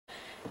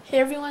Hey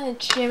everyone,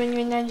 it's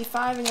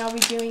Jim95 and I'll be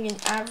doing an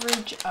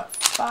average of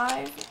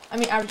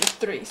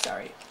 3,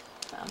 sorry.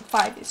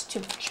 5 is too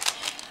much.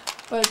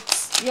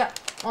 But yeah,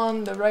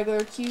 on the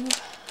regular cube.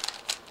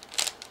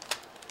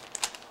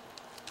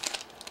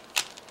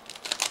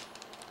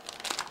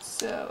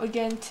 So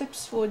again,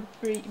 tips would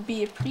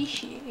be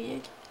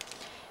appreciated.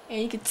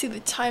 And you can see the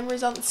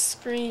timers on the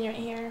screen right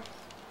here.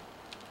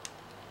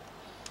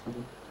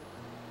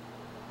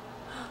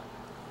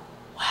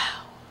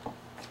 Wow. I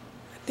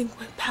think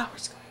my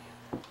power's going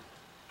out.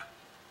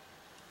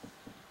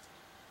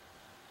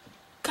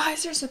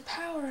 Guys, there's a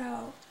power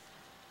out.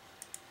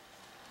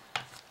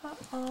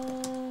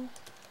 Uh-oh.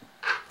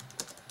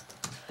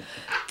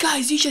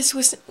 Guys, you just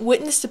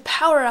witnessed the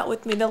power out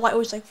with me. The light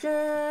was like,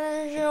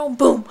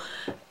 boom.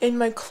 And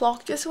my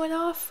clock just went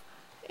off.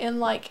 And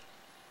like,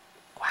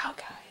 wow,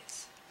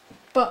 guys.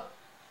 But,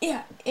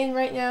 yeah, and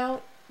right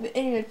now, the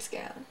internet's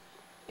down.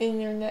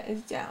 Internet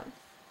is down.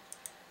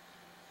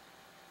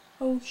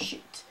 Oh,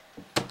 shoot.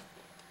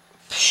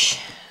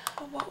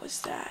 What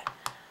was that?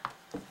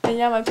 And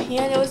now my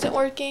piano isn't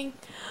working.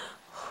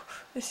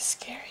 This is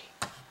scary.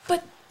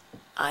 But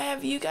I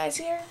have you guys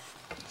here.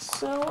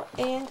 So,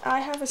 and I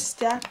have a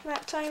stack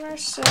map timer.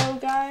 So,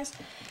 guys,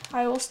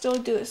 I will still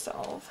do a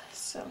solve.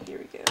 So, here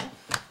we go.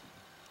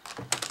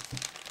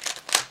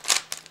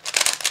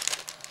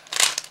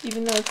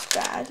 Even though it's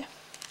bad.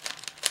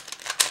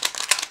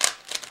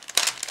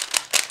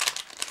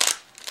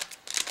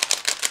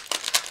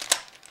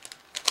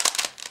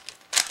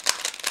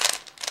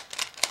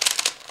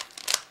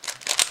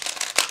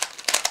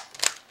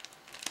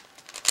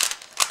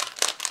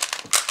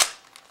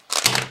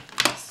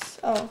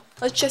 Oh,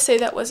 let's just say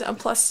that wasn't a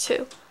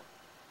 +2.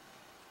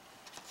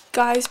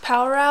 Guys,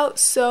 power out,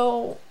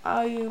 so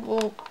I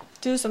will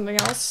do something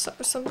else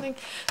or something.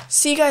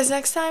 See you guys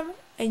next time,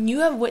 and you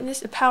have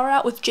witnessed a power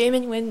out with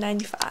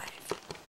Jamin95.